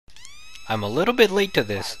I'm a little bit late to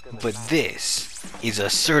this, but this is a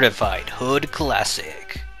certified hood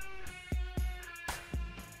classic.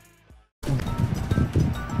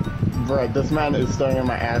 Bro, this man is staring at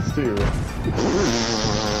my ass too.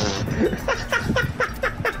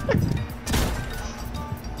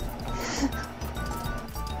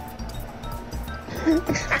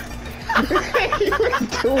 He was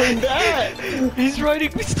doing that! He's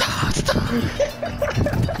riding me. Stop!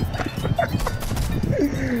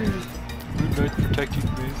 Good night, protecting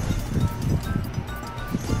me.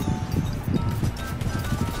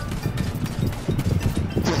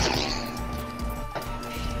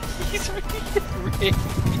 He's riding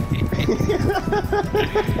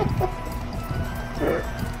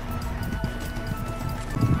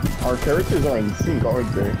Our characters are in sync,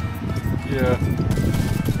 aren't they? Yeah.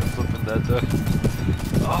 I'm flipping that though.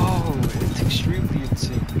 Oh, it's extremely in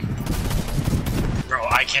sync. Bro,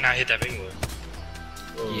 I cannot hit that big one.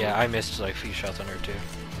 Whoa. Yeah, I missed like a few shots on her too.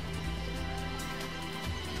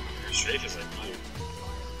 Her strafe is like blue.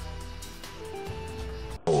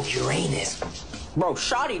 Oh, Uranus. Bro,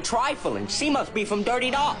 Shawty trifling. She must be from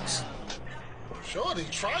Dirty Dogs. Shorty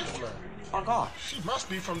trifling. Oh, God. She must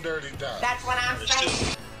be from Dirty Dogs. That's what I'm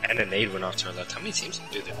saying. And a nade went off to her left. How many teams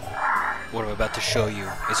can do that? What I'm about to show you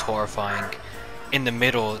is horrifying. In the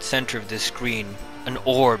middle, center of the screen, an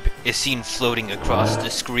orb is seen floating across the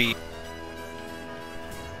screen.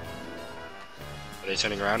 Are they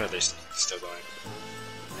turning around or are they still going?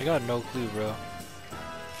 I got no clue, bro.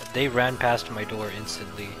 They ran past my door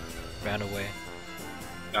instantly, ran away.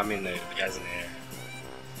 I mean, the guys in the air.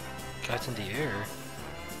 Guys in the air?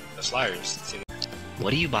 The flyers.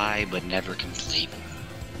 What do you buy but never complete?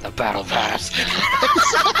 The battle pass.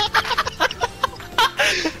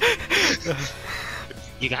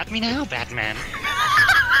 You got me now, Batman.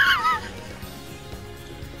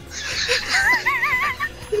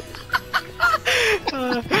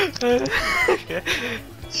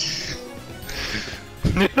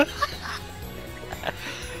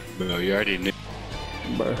 No, you already knew.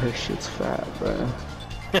 But her shit's fat, bro.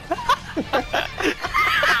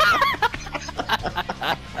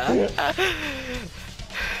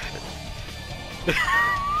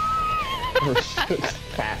 Her shit's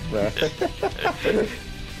fat, bro.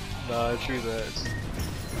 Nah, true that.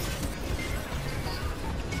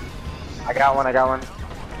 I got one.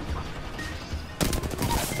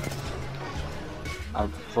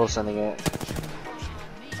 I'm full sending it.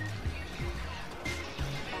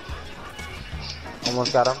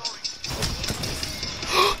 Almost got him.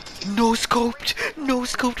 No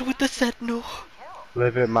scoped with the Sentinel.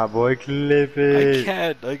 Clip it, my boy, clip it. I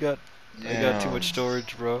can't. I got too much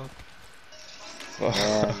storage, bro.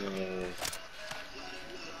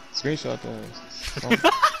 Screenshot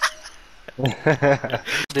that.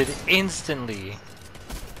 Did instantly.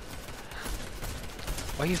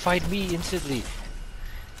 Why you fight me instantly?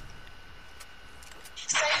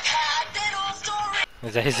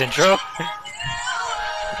 Is that his intro?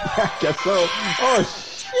 I guess so. Oh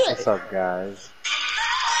shit! What's up, guys?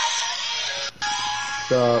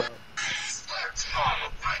 What's up?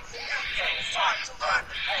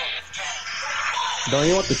 Don't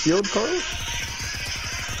you want the shield card?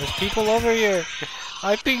 There's people over here.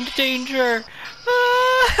 I pinged danger.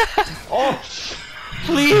 Oh,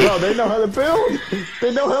 Please. bro, they know how to build.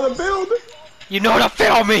 They know how to build. You know how to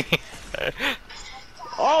fail me.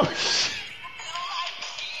 Oh,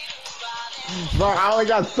 bro, I only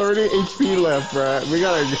got 30 HP left, bro. We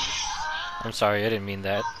gotta. I'm sorry, I didn't mean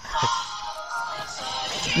that.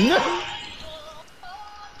 No.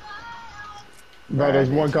 Bro, there's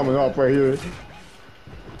one coming up right here.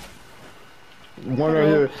 One right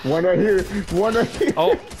here. One right here. One right here.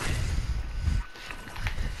 Oh.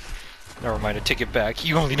 Never mind, I take it back.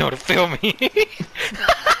 You only know how to fail me.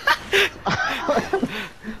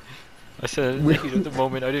 I said in the heat of the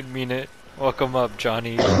moment, I didn't mean it. Welcome up,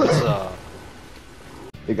 Johnny. What's up?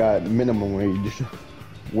 They got minimum wage.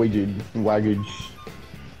 Wage.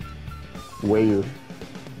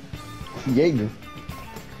 Jaeger.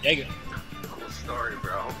 Jaeger. Cool story,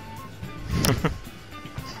 bro.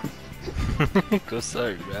 Go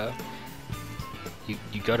sorry, bro.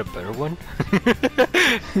 You got a better one?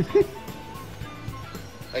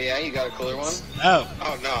 Oh yeah, you got a cooler one? Oh.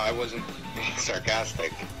 Oh no, I wasn't being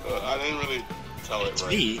sarcastic. I didn't really tell it right.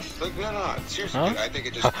 Me? Look, no, seriously, Huh? dude, I think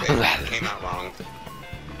it just came out wrong.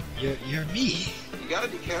 You're me. You gotta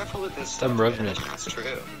be careful with this stuff. I'm man. Revenant. That's true.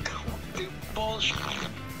 Dude, bullshit.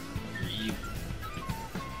 You.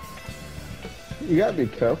 You gotta be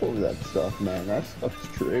careful with that stuff, man. That stuff's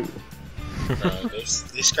true.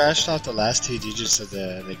 They scratched off the last two digits of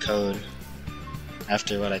the code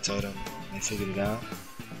after what I told them. They figured it out.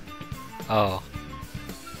 Oh.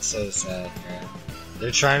 So sad, man.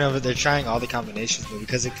 They're trying all the combinations, but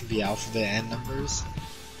because it can be alphabet and numbers,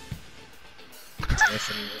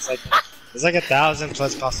 it's like 1,000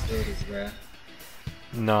 plus possibilities, bro.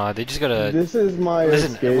 Nah, they just gotta. This is my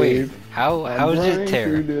Listen, escape. wait. How I'm does it running tear?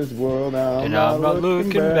 through this world now. And I'm not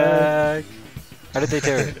looking back. How did they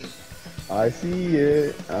tear it? I see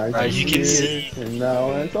it. I You see can it. see. And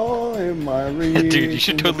now it's all in my reach. Dude, you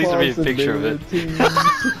should totally send me a picture of it.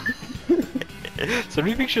 Possibilities. Send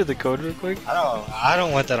me a picture of the code real quick. I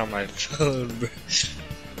don't want that on my phone, bro.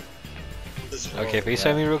 Okay,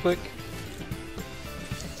 FaceTime me real quick.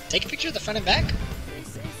 Take a picture of the front and back.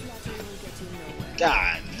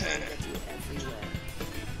 God.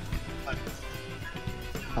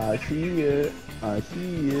 I see it. I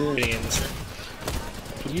see it. Getting in this room.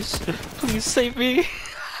 Please, please save me.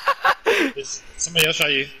 Somebody else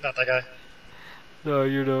shot you, not that guy. No,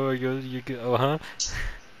 you know, you go, oh, huh?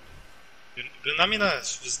 Gunamina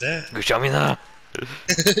was there. Gushamina.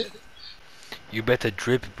 You better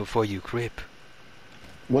drip before you grip.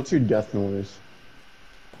 What's your death noise?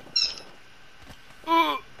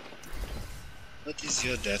 What is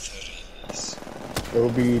your death noise? It'll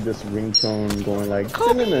be this ringtone going like. You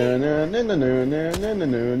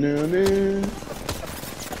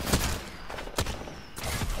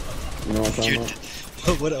know what I'm talking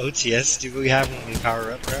about? What OTS do we have when we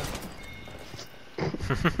power up, bro?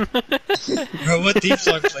 Bro, what theme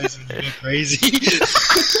song plays when you go crazy?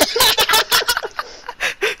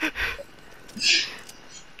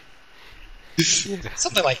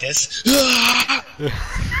 Something like this.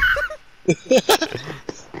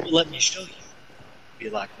 Let me show you. Be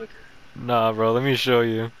a lot quicker. Nah, bro, let me show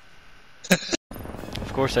you.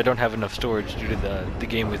 Of course, I don't have enough storage due to the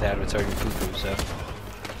game with that was already poo-poo, so.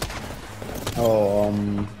 Oh,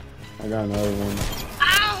 I got another one.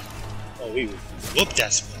 Oh, we whooped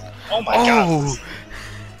that spot. Oh my god.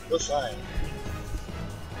 We're fine.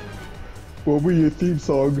 What were your theme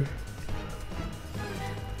song?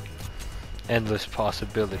 Endless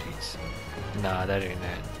possibilities. Nah, that ain't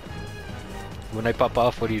it. When I pop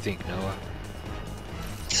off, what do you think, Noah?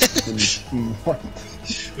 What?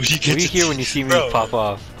 When you What do you hear when you see me pop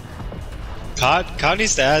off? Con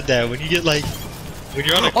needs to add that. When you get like, when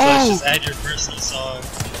you're on a clutch, just add your personal song.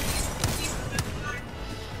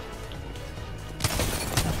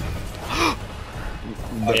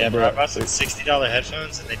 Oh yeah, bro, I bought some $60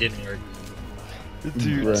 headphones and they didn't work.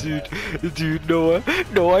 Dude, Noah,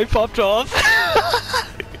 I popped off.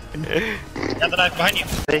 Got the knife behind you.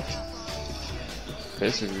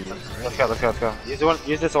 Basically. Let's go.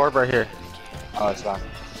 Use this orb right here. Oh, it's gone.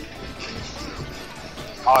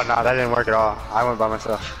 Oh no, that didn't work at all. I went by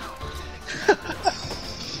myself.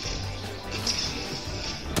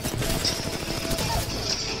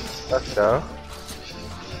 Let's go.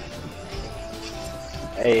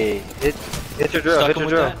 Hey, hit your drill, hit your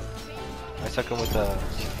drill. I stuck him with the.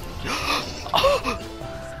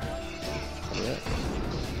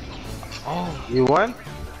 Oh, You won?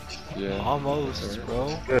 Yeah. almost,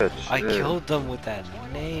 bro. Good. I shit. killed them with that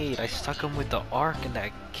nade. I stuck him with the arc and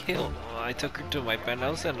that kill. I took her to my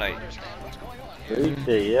penthouse and I.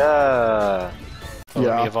 Yeah. Oh,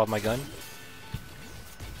 let me evolve my gun.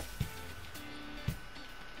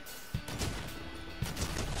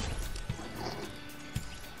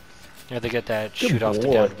 Yeah, they get that Good shoot off the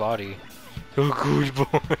boy. downed body. Oh, good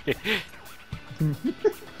boy.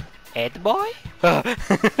 Head boy?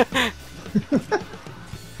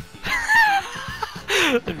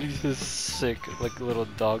 That'd be so sick, like a little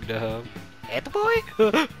dog to have. Head boy?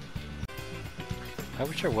 I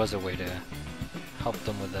wish there was a way to help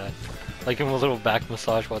them with that. Like give them a little back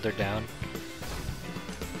massage while they're down.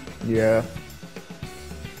 Yeah.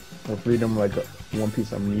 Or freedom like one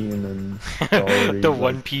piece of meat and then already, The like,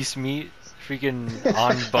 one piece meat, freaking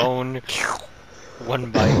on bone,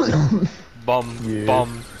 one bite, bum, Yeah.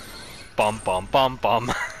 bum, bum, bum, bum,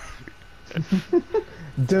 bum.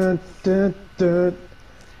 Dun, dun, dun, dun,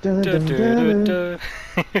 dun, dun, dun.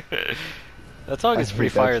 That song is I pretty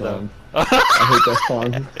hate that fire song. though. I hate that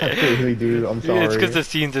song. I really do. I'm sorry. It's because the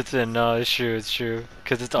scenes it's in. No, it's true. It's true.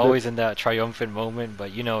 Because it's always in that triumphant moment,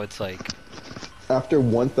 but you know it's like After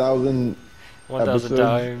 1,000. 1,000 episodes,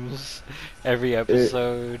 times every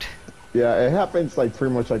episode. Yeah, it happens like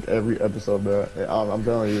pretty much like every episode. I'm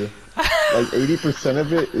telling you, like 80%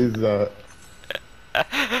 of it is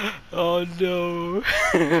Oh no.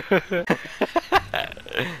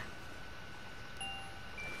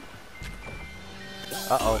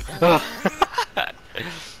 Uh-oh.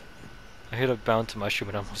 I hit a bounce mushroom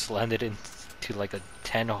and almost landed into like a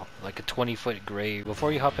 20-foot grave.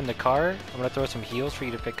 Before you hop in the car, I'm gonna throw some heals for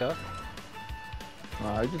you to pick up.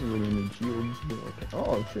 I just really need shields. Okay.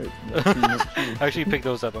 Oh shit. That's too much shields. Actually, pick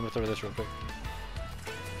those up. I'm gonna throw this real quick.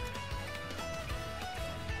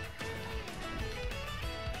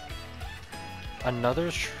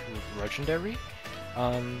 Another legendary?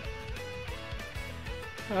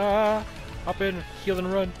 Hop in, heal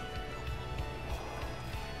and run.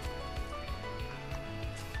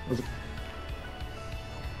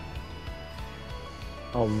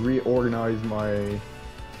 I'll reorganize my.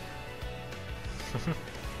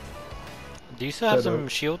 Do you still have some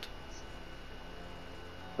shield?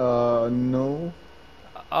 No.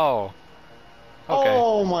 Oh. Okay.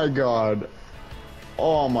 Oh my god.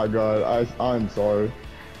 Oh my god. I'm sorry.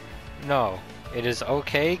 No, it is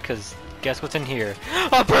okay, cause guess what's in here?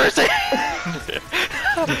 A person!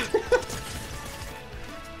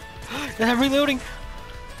 And I'm reloading!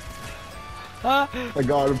 Ah! I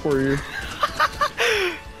got it for you.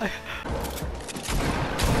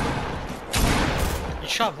 You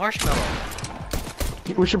shot Marshmallow!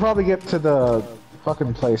 We should probably get to the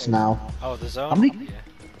fucking place now. Oh, the zone? How many?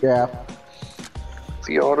 Yeah.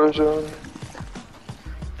 The auto zone.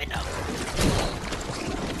 I know.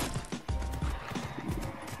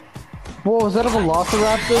 Whoa, was that a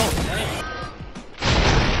Velociraptor?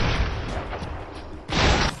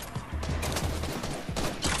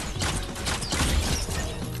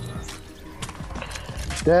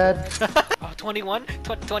 Dead. Oh, 21?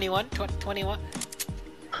 21? 21?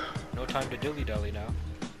 No time to dilly-dally now.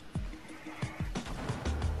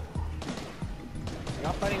 You're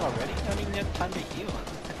not fighting already? I don't even have time to heal.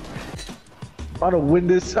 I'm gonna win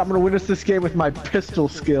this this game with my pistol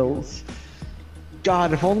skills.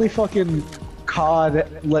 God, if only fucking COD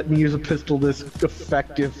let me use a pistol this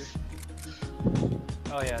effective.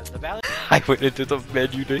 Oh yeah, the balance. I went into the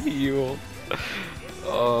menu to heal.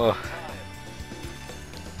 Oh.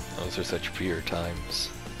 Those are such pure times.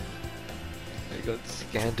 I got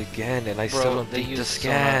scanned again and I still don't think to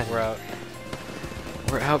scan. We're out.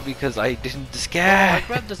 We're out because I didn't Oh, I scan.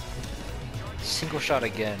 grabbed the single shot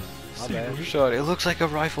again. My bad. Single shot. It looks like a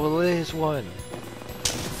rifle. It is one.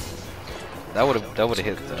 That would have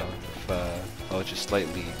hit though. If oh, just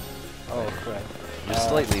slightly. Oh crap. Just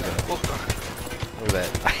slightly though. Look at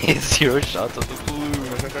that. I hit 0 shots of the blue.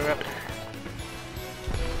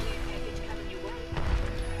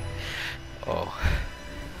 Oh.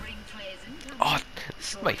 Oh,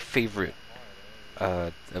 this is my favorite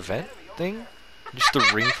event thing. Just the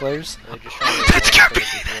ring flares. That scared me.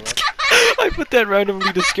 I put that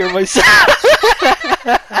randomly to scare myself.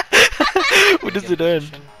 When does it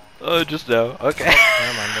end? Oh, just now. Okay.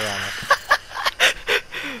 Never mind, they're on us.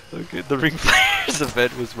 Okay, the ring flares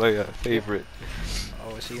event was my favorite.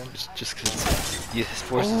 Oh, I see him. Just because it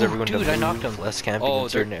forces everyone to dude, I move, knocked him. less camping in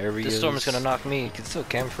certain areas. The storm is gonna knock me. You can still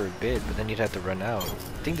camp for a bit, but then you'd have to run out.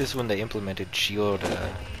 I think this is when they implemented shield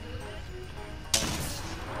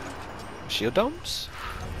domes?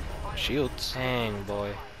 Shields. Dang,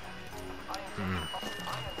 boy.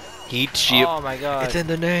 Heat shield. Oh my god. It's in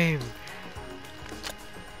the name.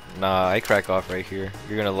 Nah, I crack off right here.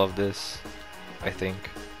 You're gonna love this. I think.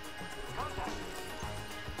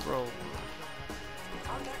 Bro.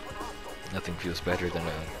 Nothing feels better than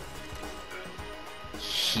a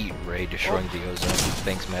heat ray destroying the ozone.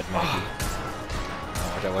 Thanks, Mad Maggie.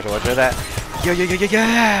 Oh, watch out that.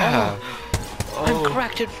 Yeah! Oh. I'm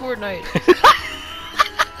cracked at Fortnite.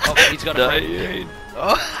 Oh, he's gonna die.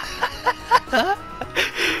 Oh.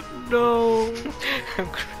 No!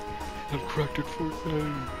 I'm cracked at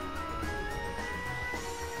Fortnite.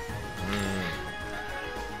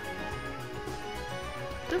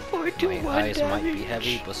 The 421 my eyes might be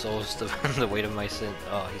heavy, but so is the weight of my sin.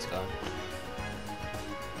 Oh, he's gone.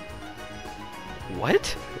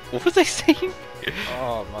 What? What was I saying?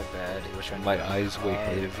 Oh, my bad. He was trying My to eyes weigh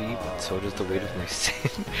heavy, but so does the weight of my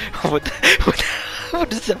sin. What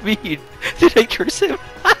does that mean? Did I curse him?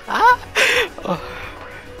 Oh.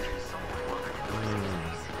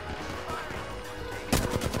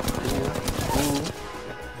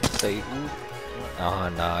 Ooh. Say ooh. Oh,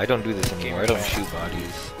 nah, I don't do this anymore. I don't shoot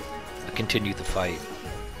bodies. I continue the fight.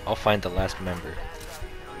 I'll find the last member.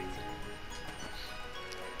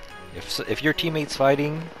 If your teammate's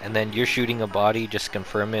fighting and then you're shooting a body, just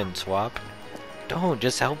confirm it and swap. Don't,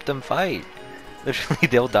 just help them fight. Literally,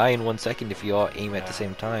 they'll die in 1 second if you all aim at the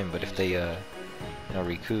same time. But if they,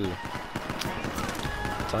 recoup,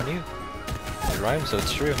 it's on you. It rhymes, so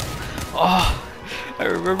it's true. Oh, I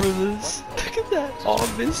remember this. Look at that, all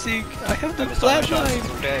missing. I have the flatline.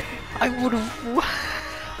 Okay. I would have.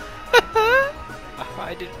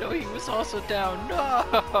 I didn't know he was also down.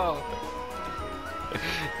 No.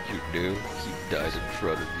 You knew he died in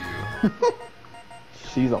front of you.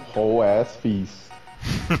 She's a whole ass feast.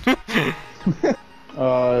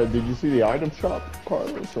 Did you see the item shop,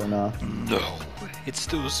 Carlos, or not? No, it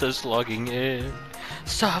still says logging in.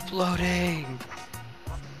 Stop loading.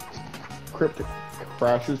 Cryptic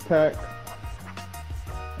crashes pack.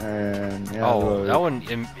 And yeah, Oh, that one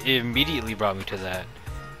immediately brought me to that.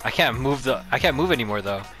 I can't move anymore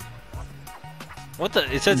though. What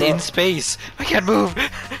the? It says in space. I can't move.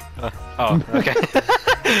 Oh, okay.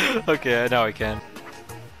 Okay, now I can.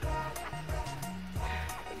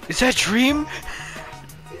 Is that Dream?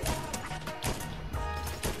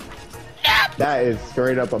 That is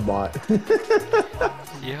straight up a bot.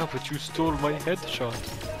 Yeah, but you stole my headshot.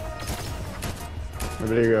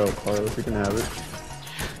 There you go, Carlos. You can have it.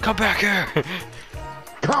 Come back here.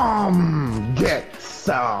 Come get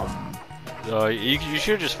some. You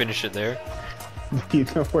should just finish it there. You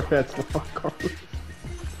know where that's from, Carlos?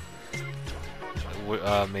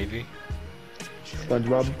 Maybe.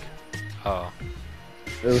 SpongeBob. Oh.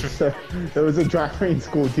 It was a driving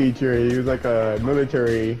school teacher. He was like a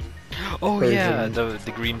military. Oh person. yeah,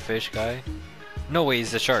 the green fish guy. No way,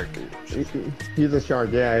 he's a shark. He's a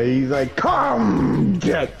shark. Yeah, he's like, come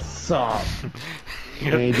get some.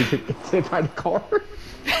 And he just gets hit by the car.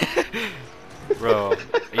 Bro,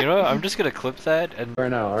 you know what? I'm just gonna clip that and. Right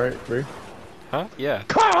now, alright, Bree? Huh? Yeah.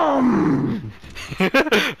 Come!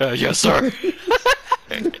 Yes, sir.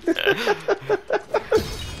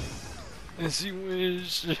 As you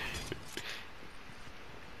wish.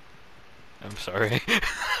 I'm sorry.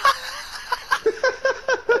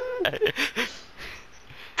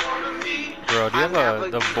 Bro, do you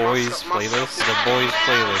have the boys playlist? The boys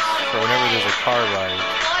playlist for whenever there's a car ride.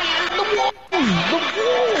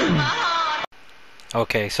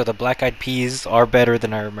 Okay, so the Black Eyed Peas are better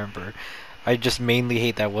than I remember. I just mainly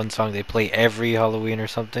hate that one song they play every Halloween or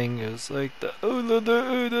something. It was like the You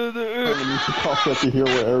should cough that to hear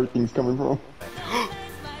where everything's coming from.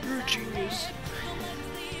 You're a genius.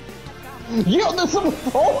 Yo, there's some.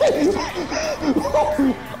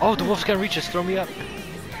 Oh, the wolf's gonna reach us. Throw me up.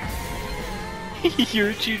 You're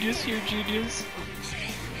a genius. You're a genius.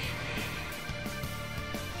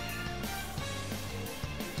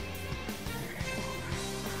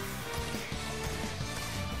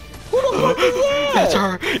 It's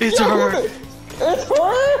her! It's her! It's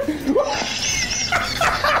her!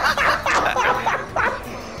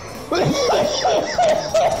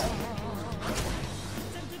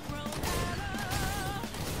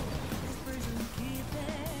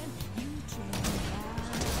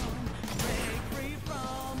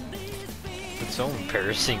 It's so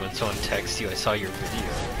embarrassing when someone texts you, I saw your video.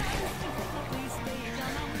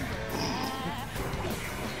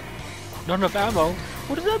 Not enough ammo?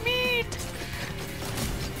 What does that mean?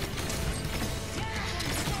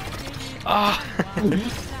 Ah! Please,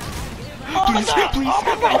 please! Oh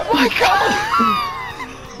my god!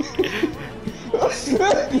 Oh my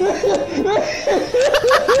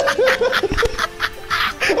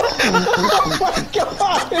god!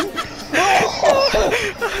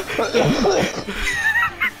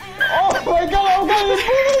 Oh my god, I'm getting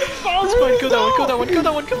bullets! Kill that one, kill that one, kill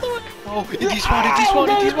that one, kill that one! Oh, it despawned, it despawned,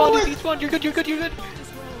 it despawned, it despawned! You're good, you're good, you're good!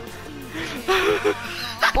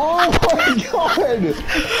 Oh my god!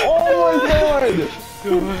 Oh my god!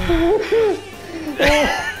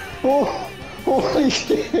 Oh, holy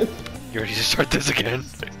shit! You ready to start this again?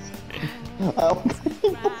 Still,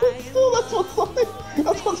 that's what's funny.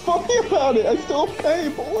 That's what's funny about it. I still pay,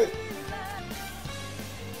 boy.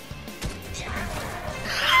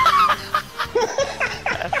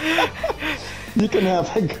 You can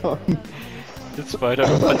have a gun. It's fine, I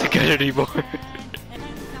don't want to get it anymore.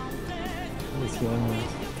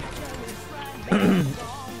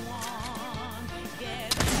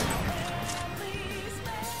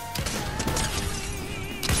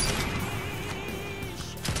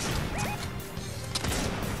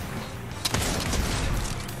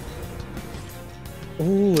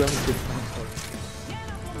 Ooh, that was good.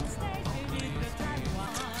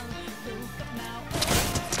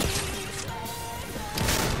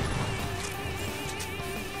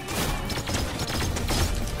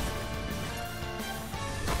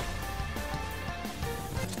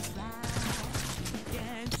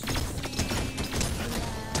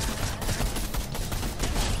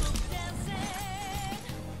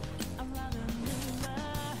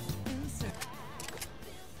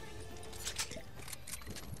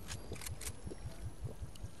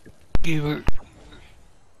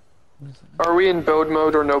 Are we in build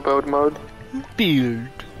mode or no build mode?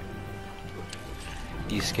 Build.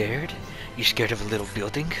 You scared? You scared of a little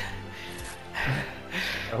building?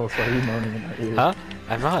 Oh, sorry, you moaning in my ear. Huh?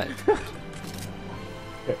 I'm not.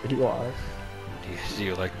 Yeah, you are. Do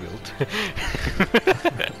you like wilt?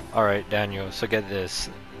 Alright, Daniel, so get this.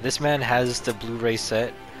 This man has the Blu-ray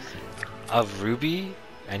set of Ruby,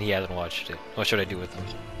 and he hasn't watched it. What should I do with him?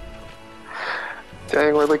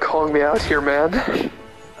 Dang, really calling me out here, man.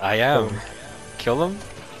 I am. Kill him?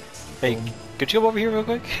 Hey, could you come over here real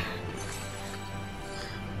quick?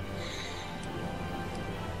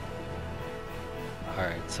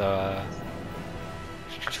 Alright, so,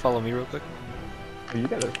 just follow me real quick. Oh, you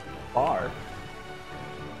guys are far.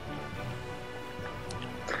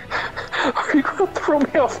 Are you gonna throw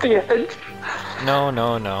me off the edge? No.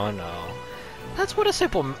 That's what a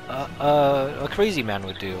simple, a crazy man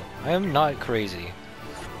would do. I am not crazy.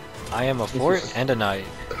 I am a fort and a knight.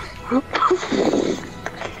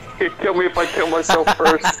 Kill me if I kill myself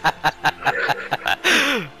first.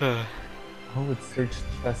 Oh, it's search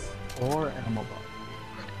chest or animal box.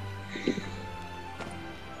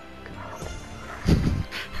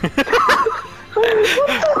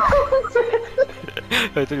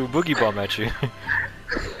 I threw a boogie bomb at you.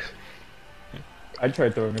 I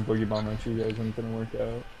tried throwing a boogie bomb at you guys and it didn't work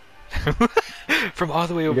out. From all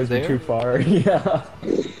the way You over guys there? were too far, yeah.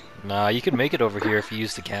 Nah, you can make it over here if you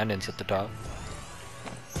use the cannons at the top.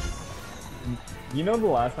 You know the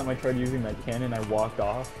last time I tried using that cannon, I walked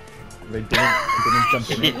off? I didn't jump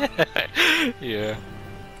in. Yeah.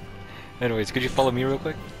 Anyways, could you follow me real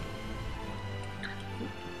quick?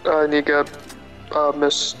 I need to get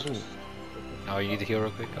missed. Oh, you need to heal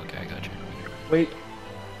real quick? Okay, I got you. Wait.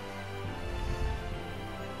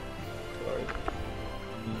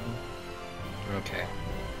 Okay.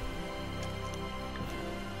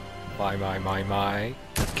 My.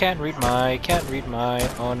 Can't read my.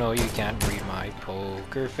 Oh no, you can't read my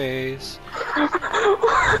poker face.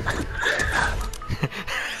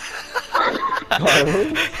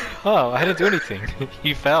 Oh, I didn't do anything.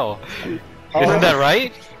 He fell. Isn't that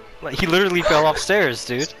right? Like, he literally fell off stairs,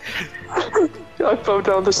 dude. I fell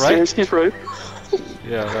down the stairs, he's right.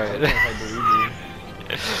 Yeah, right.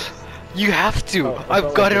 You have to!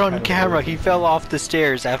 I've got it on camera, he fell off the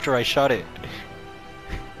stairs after I shot it.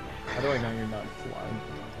 How do I know you're not blind?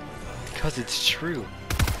 Because it's true.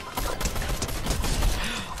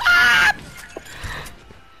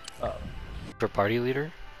 For party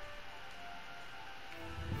leader?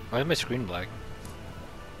 Why is my screen black?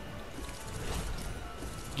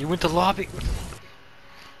 You went to lobby!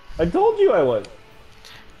 I told you I was!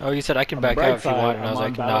 Oh, you said I can back out if you want, and I was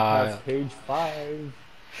like, nah. Page 5.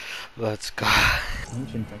 Let's go.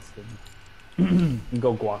 Ancient tested.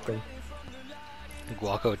 Go Guaco.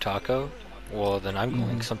 Guaco Taco? Well, then I'm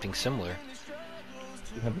going something similar.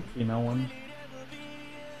 You have a female one?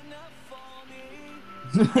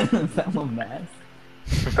 Is that one mask?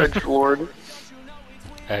 Edgelord.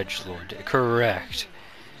 Edgelord, correct.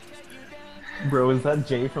 Bro, is that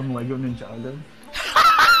Jay from Lego Ninjago?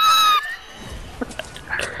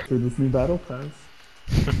 For this new battle pass.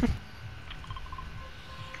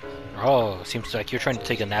 Oh, seems like you're trying to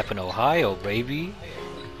take a nap in Ohio, baby.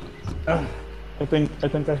 I think I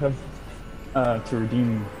have to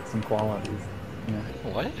redeem some qualities. Yeah.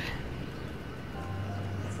 What?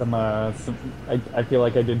 I feel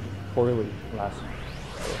like I did poorly last night.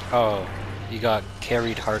 Oh, you got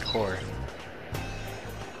carried hardcore.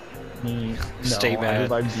 Me, Stay no, mad. I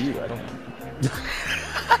revived you, I don't know.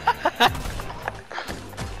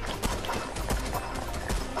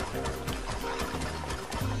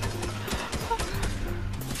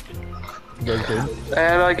 You guys good?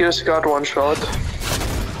 And I just got one shot.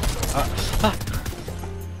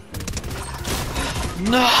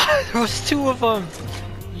 No, there was two of them.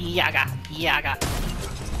 Yaga.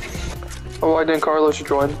 Oh, why didn't Carlos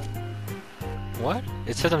join? What?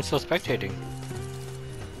 It says I'm still spectating.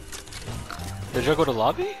 Did you go to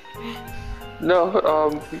lobby? No,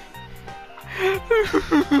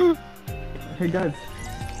 Hey guys.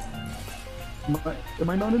 Am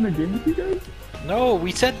I not in a game with you guys? No,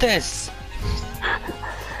 we said this.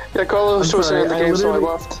 yeah, Carlos wasn't in the game, so I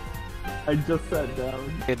literally- left. I just sat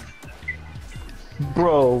down.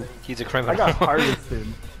 Bro, He's a criminal. I got harvested.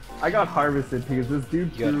 I got harvested because this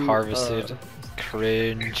dude You got threw, harvested.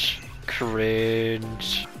 Cringe.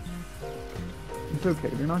 It's okay,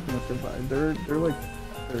 they're not gonna survive. They're like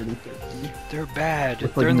 30, 50. They're bad.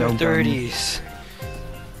 With, They're like, in their no 30s.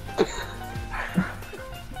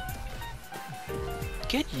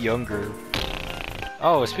 Get younger.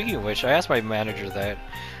 Oh, speaking of which, I asked my manager that.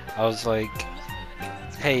 I was like,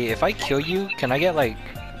 hey, if I kill you, can I get like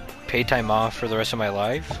paid time off for the rest of my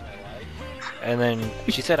life? And then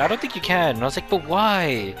she said, I don't think you can. And I was like, but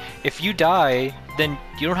why? If you die, then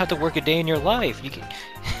you don't have to work a day in your life. You can.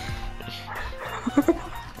 Oh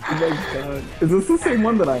my god. Is this the same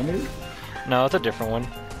one that I knew? No, it's a different one.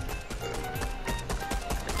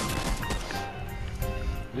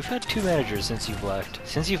 We've had 2 managers since you've left.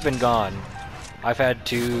 Since you've been gone, I've had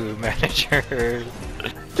 2 managers.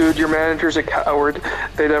 Dude, your manager's a coward.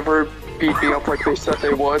 They never beat me up like they said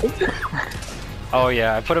they would. Oh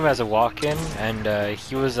yeah, I put him as a walk-in, and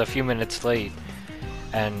he was a few minutes late.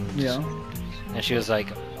 And and she was like,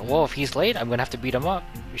 well, if he's late, I'm gonna have to beat him up.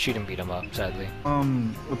 She didn't beat him up, sadly.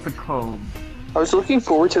 What's it called? I was looking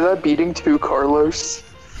forward to that beating too, Carlos.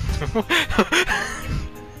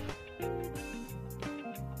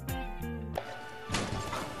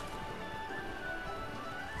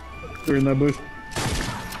 They're in that bush.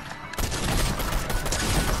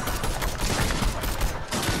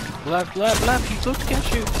 Left, he's looking to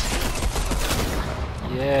catch you.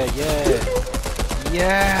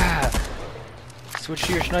 Yeah. Switch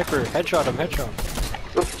to your sniper. Headshot him.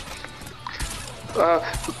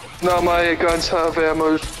 Now my guns have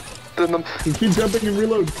ammo in them. You keep jumping and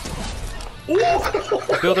reload.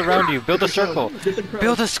 Build around you. Build a circle.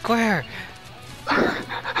 Build a square.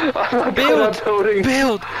 I'm not good at building.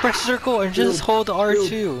 Build. Press circle and just hold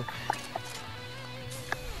R2.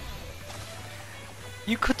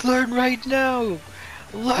 You could learn right now.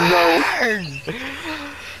 Learn.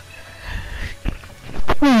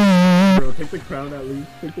 Bro, take the crown at least.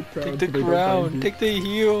 Take the crown. Take the crown. Take the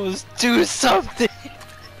heels. Do something.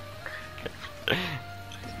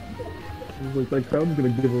 Like, that crown's gonna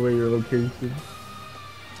give away your location.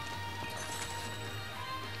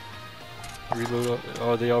 Reload.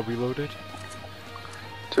 Are they all reloaded?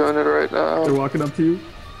 Doing it right now. They're walking up to you.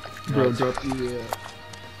 Bro, drop the.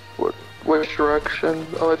 Which direction?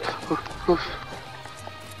 Oh,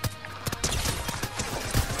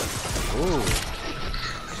 Ooh.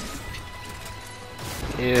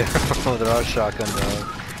 Ew, they're all shotgun though.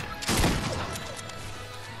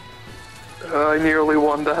 I nearly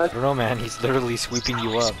won that. I don't know, man. He's literally sweeping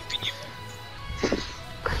you up.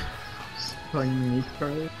 Playing me,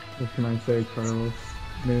 Carlos? What can I say, Carlos?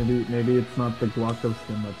 Maybe it's not the Glocko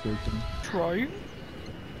skin that's working. Try.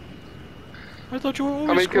 I thought you were always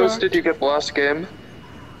How many kills cracked. did you get last game?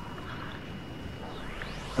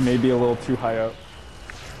 I may be a little too high up.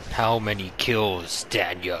 How many kills,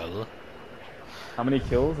 Daniel? How many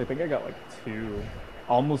kills? I think I got like 2.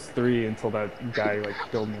 Almost 3 until that guy like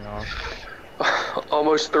killed me off.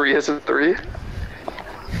 Almost 3 isn't 3.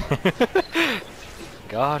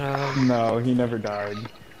 Got him. No, he never died.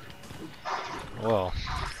 Well,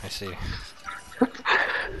 I see.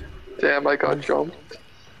 Damn, I got jumped.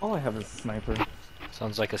 All I have is sniper.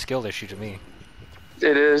 Sounds like a skill issue to me.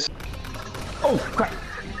 It is. Oh crap!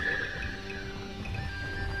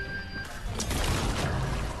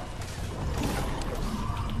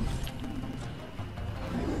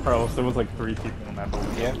 Carlos, there was like 3 people in that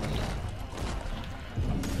building. Yeah.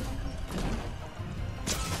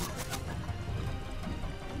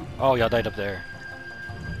 Oh, y'all died up there.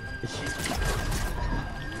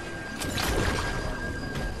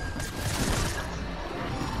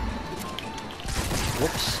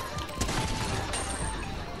 Whoops.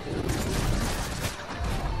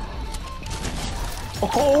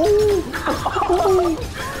 Oh!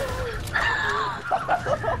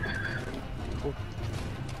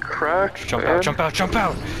 Crack. Jump out, jump out, jump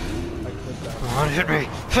out! Come on, hit me!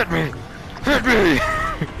 Hit me! Hit me!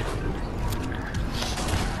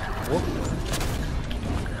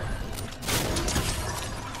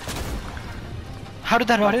 How did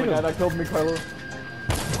that not hit him? That killed me, Carlos.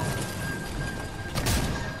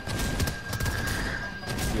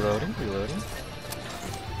 Reloading, reloading.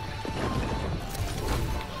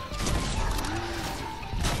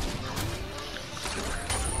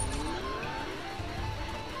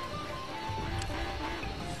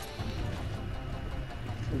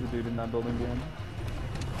 There's a dude in that building behind me.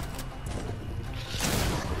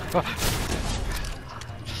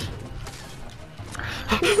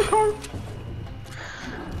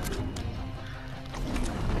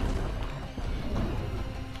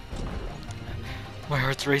 My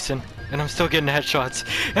heart's racing, and I'm still getting headshots,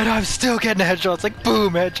 and I'm still getting headshots, like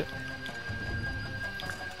boom, headshot.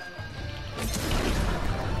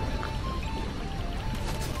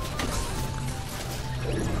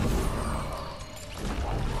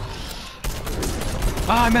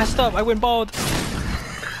 Ah, I messed up, I went bald.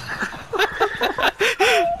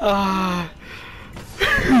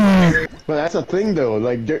 But that's the thing though,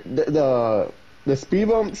 like the speed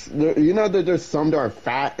bumps, you know that there's some that are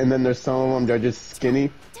fat and then there's some of them that are just skinny?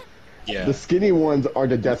 Yeah. The skinny ones are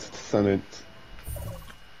the death sentence.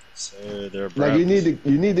 So they're Like you need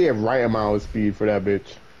to get right amount of speed for that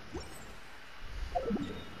bitch.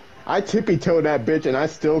 I tippy-toed that bitch, and I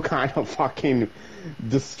still kind of fucking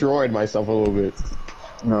destroyed myself a little bit.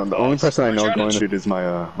 No, the only person I know going to it is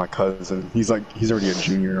my my cousin. He's already a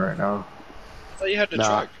junior right now. I thought you had the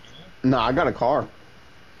truck. Nah, I got a car.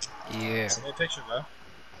 Yeah. Send me a picture, bro.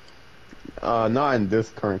 Not in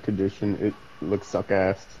this current condition. It looks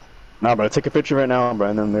suck-ass. Nah, but I take a picture right now, bro,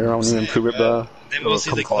 and then they're only improve it, bro. Then we'll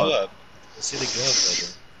see the glow up. We'll see the glow up later.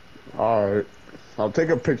 Alright. I'll take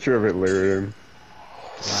a picture of it later then.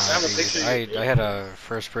 I had a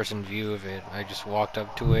first-person view of it. I just walked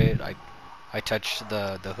up to it. I touched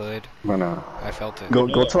the hood. I felt it. Go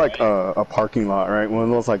to like a parking lot, right? One of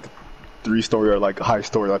those like 3-story or like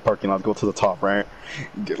high-story like parking lots. Go to the top, right?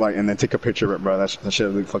 Get like and then take a picture of it, bro. That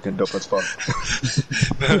shit look fucking dope as fuck.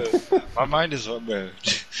 My mind is what, bro.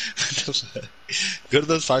 Go to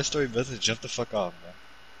those 5-story buildings and jump the fuck off, bro.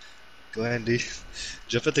 Go ahead, dude.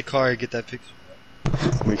 Jump at the car and get that picture.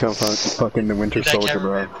 Become fucking the Winter Soldier,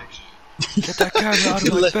 bro. Get that camera out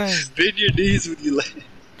of my face. Bend your knees when you land.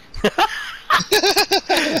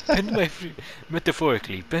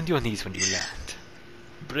 Metaphorically, bend your knees when you land.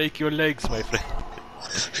 Break your legs, my friend.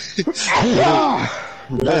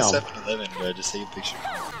 Go to 7-Eleven, bro. Just take a picture.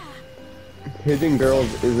 Hitting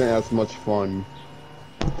girls isn't as much fun.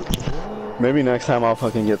 Maybe next time I'll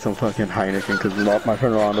fucking get some fucking Heineken because my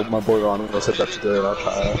friend Ronald, my boy Ronald, will sit up to do it. I'll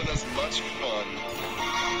try it.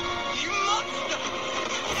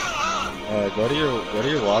 Go to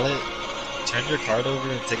your wallet, turn your card over,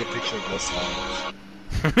 and take a picture of both sides.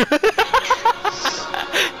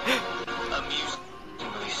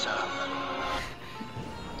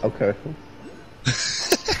 Okay.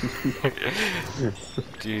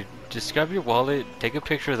 Dude, just grab your wallet, take a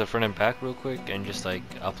picture of the front and back real quick, and just like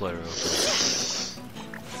upload it real quick.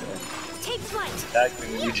 Take flight. Exactly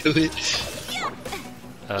when you do it.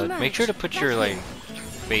 Make sure to put your like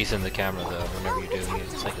face in the camera though whenever you're doing it.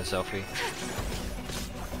 It's like a selfie.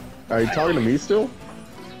 Are you talking to me still?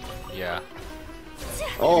 Yeah.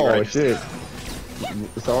 Oh shit.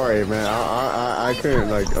 Sorry, man. I couldn't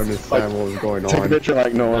like understand what was going on. Take a picture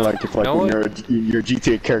like no one like if like when your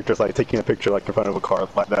GTA character's like taking a picture like in front of a car,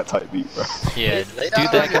 like that type beat, bro. Yeah, do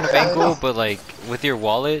that kind of angle, but like with your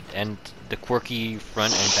wallet and the quirky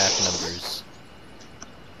front and back numbers.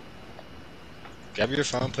 Grab your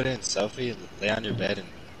phone, put it in selfie, and lay on your bed and.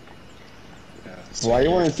 Why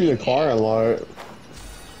you want to see the car a lot?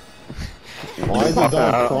 Why is the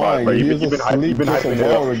dog crying? He was asleep just a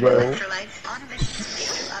while ago.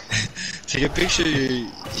 Take a picture.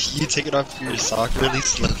 You take it off your sock really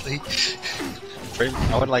slowly. Frame.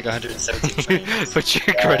 I want like 117 frames. Put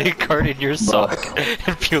your credit card in your sock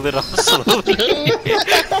and peel it off slowly.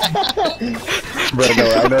 Bro,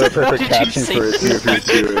 no, I know the perfect caption for it too if you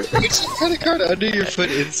do it. Put your credit card under your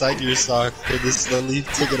foot inside your sock and then slowly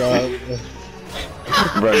take it off.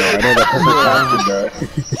 Bro, no, I know the perfect caption, bro.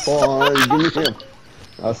 Hold on, give me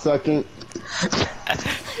a second.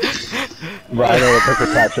 Bro, I know the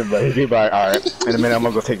perfect caption, bro. He'd be like, alright, in a minute I'm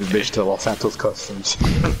gonna go take this bitch to Los Santos Customs.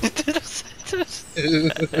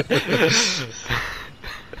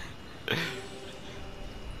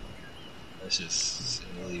 That's just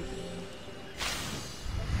silly, bro.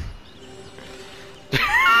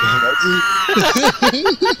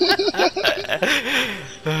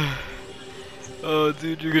 Oh,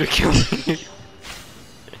 dude, you're gonna kill me.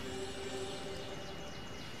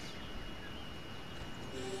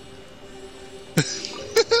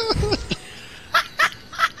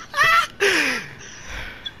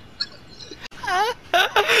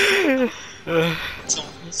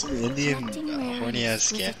 Some Indian horny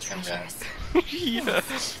ass scam come back. Yeah.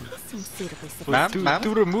 To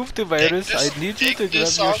remove the virus, I need you to grab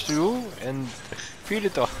your shoe and peel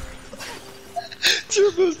it off. To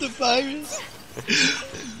remove the virus?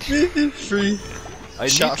 Free. I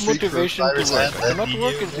need motivation to work. I cannot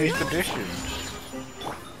work in these conditions.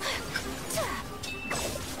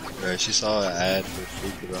 Right, she saw an ad for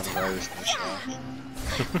free coronavirus no shot.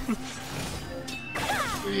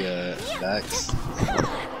 Free vax.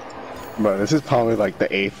 Bro, this is probably like the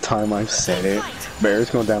 8th time I've said it. Bear's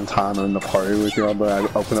going down time in the party with y'all, but I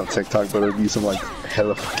open up TikTok, but there'd be some like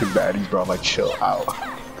hella fucking baddies, bro. I'm like, chill out.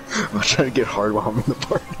 I'm not trying to get hard while I'm in the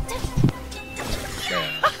party.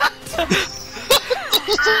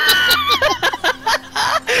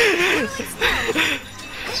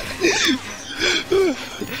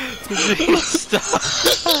 Stop.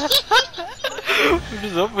 What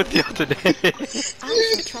is up with you today? Take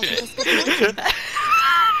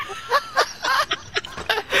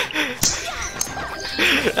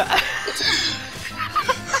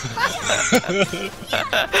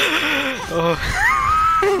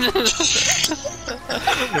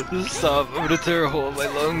Stop, I'm gonna tear a hole in my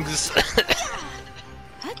lungs.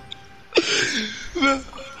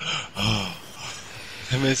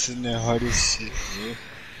 I'm missing the hardest shit, bro.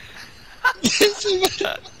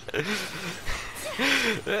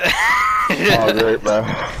 Oh, great, bro.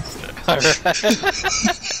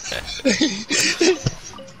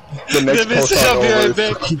 The next post I'll be over right is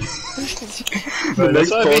back. the next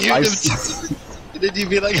That's why post you I them and then you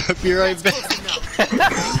be like, I'll be right back.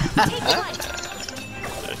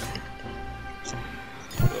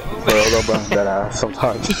 bro, that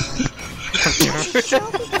sometimes.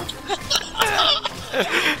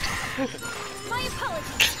 My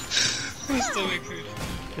apologies. My stomach hurts.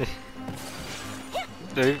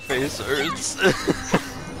 My face hurts.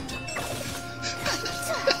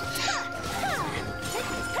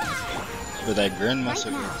 But that grin must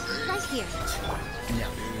have Right now, right here.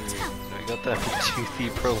 I got that toothy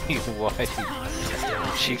pearly white.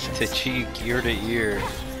 Cheek to cheek, ear to ear.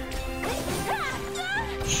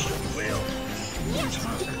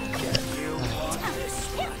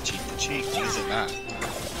 cheek to cheek, use it not.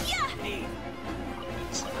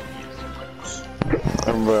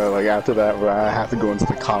 And bro, like after that, bro, I have to go into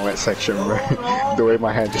the comment section, bro. The way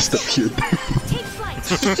my hand just appeared. Take flight.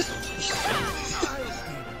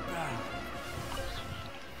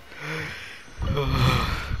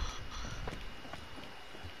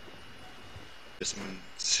 Someone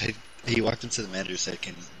said, he walked into the manager and said,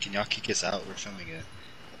 can y'all kick us out? We're filming a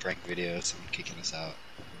prank video, someone kicking us out.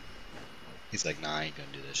 He's like, nah, I ain't gonna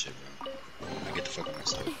do that shit, bro. I get the fuck on my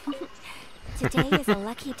stuff. Today is a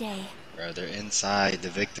lucky day. Bro, they're inside the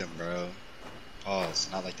victim, bro. Pause,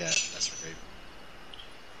 not like that. That's for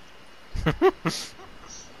rape.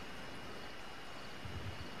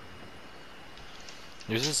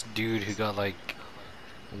 There's this dude who got like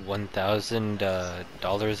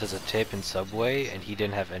 $1,000 as a tip in Subway, and he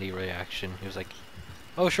didn't have any reaction. He was like,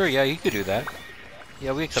 "Oh sure, yeah, you could do that.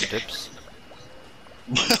 Yeah, we accept tips.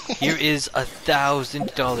 Here is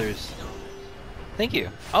 $1,000. Thank you.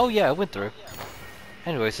 Oh yeah, it went through.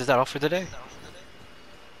 Anyways, is that all for today?"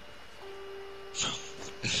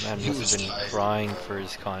 Man must have been crying for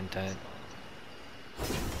his content.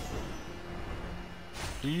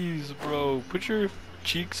 Please, bro, put your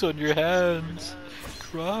cheeks on your hands.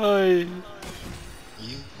 Cry.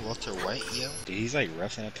 You Walter White, yo? Dude, he's like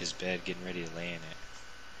roughing up his bed, getting ready to lay in it.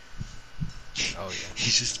 Oh yeah.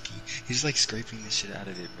 he's like scraping the shit out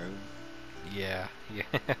of it, bro. Yeah, yeah.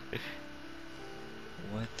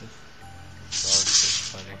 What the? That's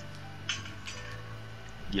funny.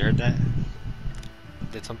 You heard that?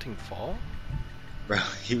 Did something fall? Bro,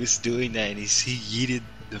 he was doing that and he yeeted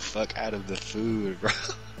the fuck out of the food, bro.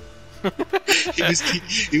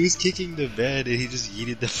 he was kicking the bed and he just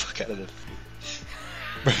yeeted the fuck out of the food.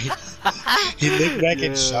 Bro, he looked back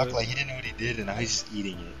in shock like he didn't know what he did and now he's just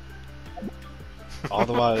eating it. All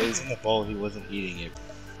the while it was in the bowl, he wasn't eating it.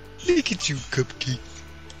 Look at you, cupcake.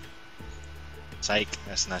 Psych,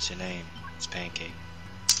 that's not your name. It's Pancake.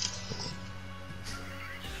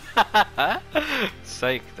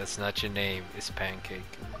 Psych, that's not your name. It's Pancake.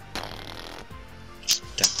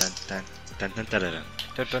 Dun dun dun dun dun dun dun.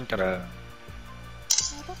 Dun, dun, dun,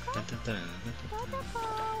 dun.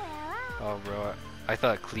 Oh, bro, I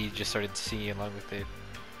thought Clee just started singing along with it.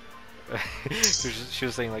 She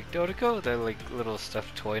was saying like Dodoko, that like little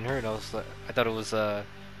stuffed toy in her, and I thought it was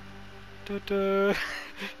Dodo,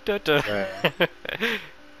 Dodo.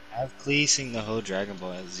 Have Clee sing the whole Dragon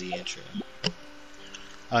Ball Z intro.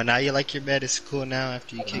 Oh, now you like your bed? It's cool now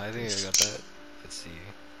after you kicked I think this? I got that. Let's see.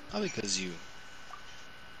 Probably because you.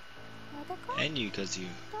 And you, because you.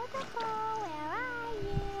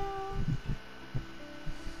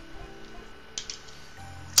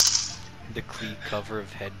 The Clee cover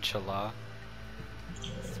of Head Chala.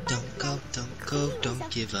 Don't go, don't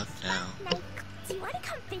give up now. Do you want to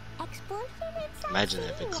come big explosion inside? Imagine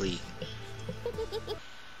that, the Clee.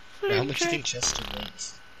 How much do you think Chester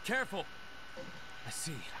makes? Careful. I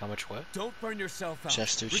see. How much what? Don't burn yourself out.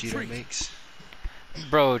 Chester Cheetah makes?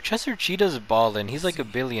 Bro, Chester Cheetah's ballin'. He's like a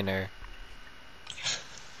billionaire.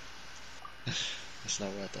 That's not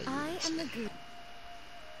what I thought you I am the group.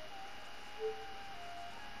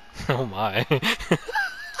 Oh my.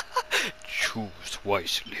 Choose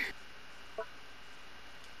wisely.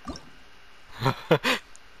 I'm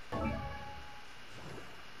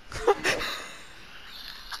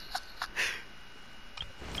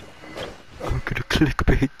gonna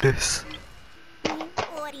clickbait this.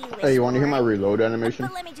 What do you wish Hey, you want to hear for? my reload animation?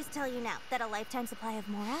 But let me just tell you now that a lifetime supply of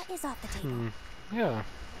Mora is off the table. Yeah.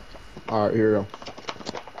 Alright, here we go.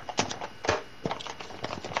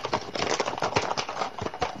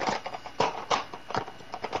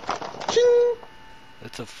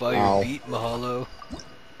 That's a fire Ow. beat, Mahalo.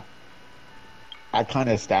 I kind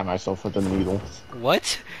of stabbed myself with the needles.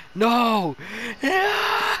 What? No!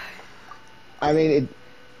 I mean,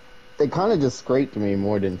 it kind of just scraped me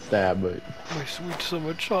more than stab, but... My sweet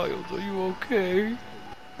summer child, are you okay?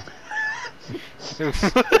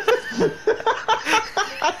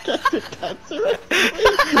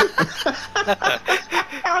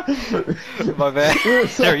 My bad.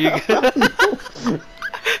 Are you good?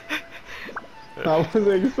 I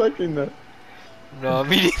wasn't expecting that. No,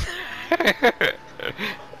 me neither.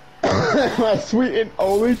 My sweet and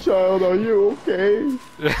only child, are you okay?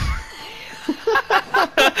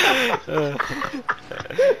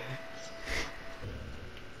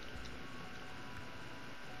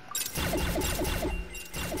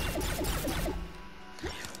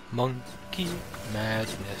 Monkey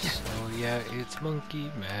madness. Oh yeah, it's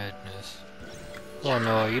monkey madness. Oh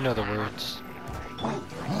no, you know the words.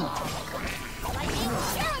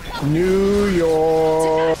 New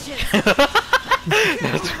York.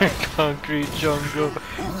 That's where concrete jungle,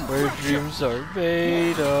 where dreams are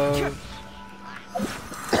made of.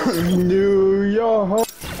 New York.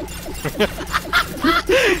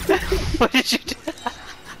 What did you do?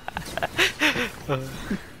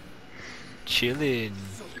 Chillin',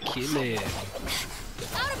 killin'.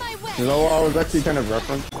 You know what I was actually kind of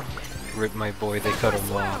referencing? Rip my boy, they cut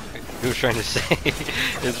him off. He was trying to say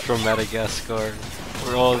it's from Madagascar,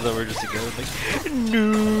 where all of them were just together like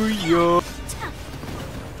New York.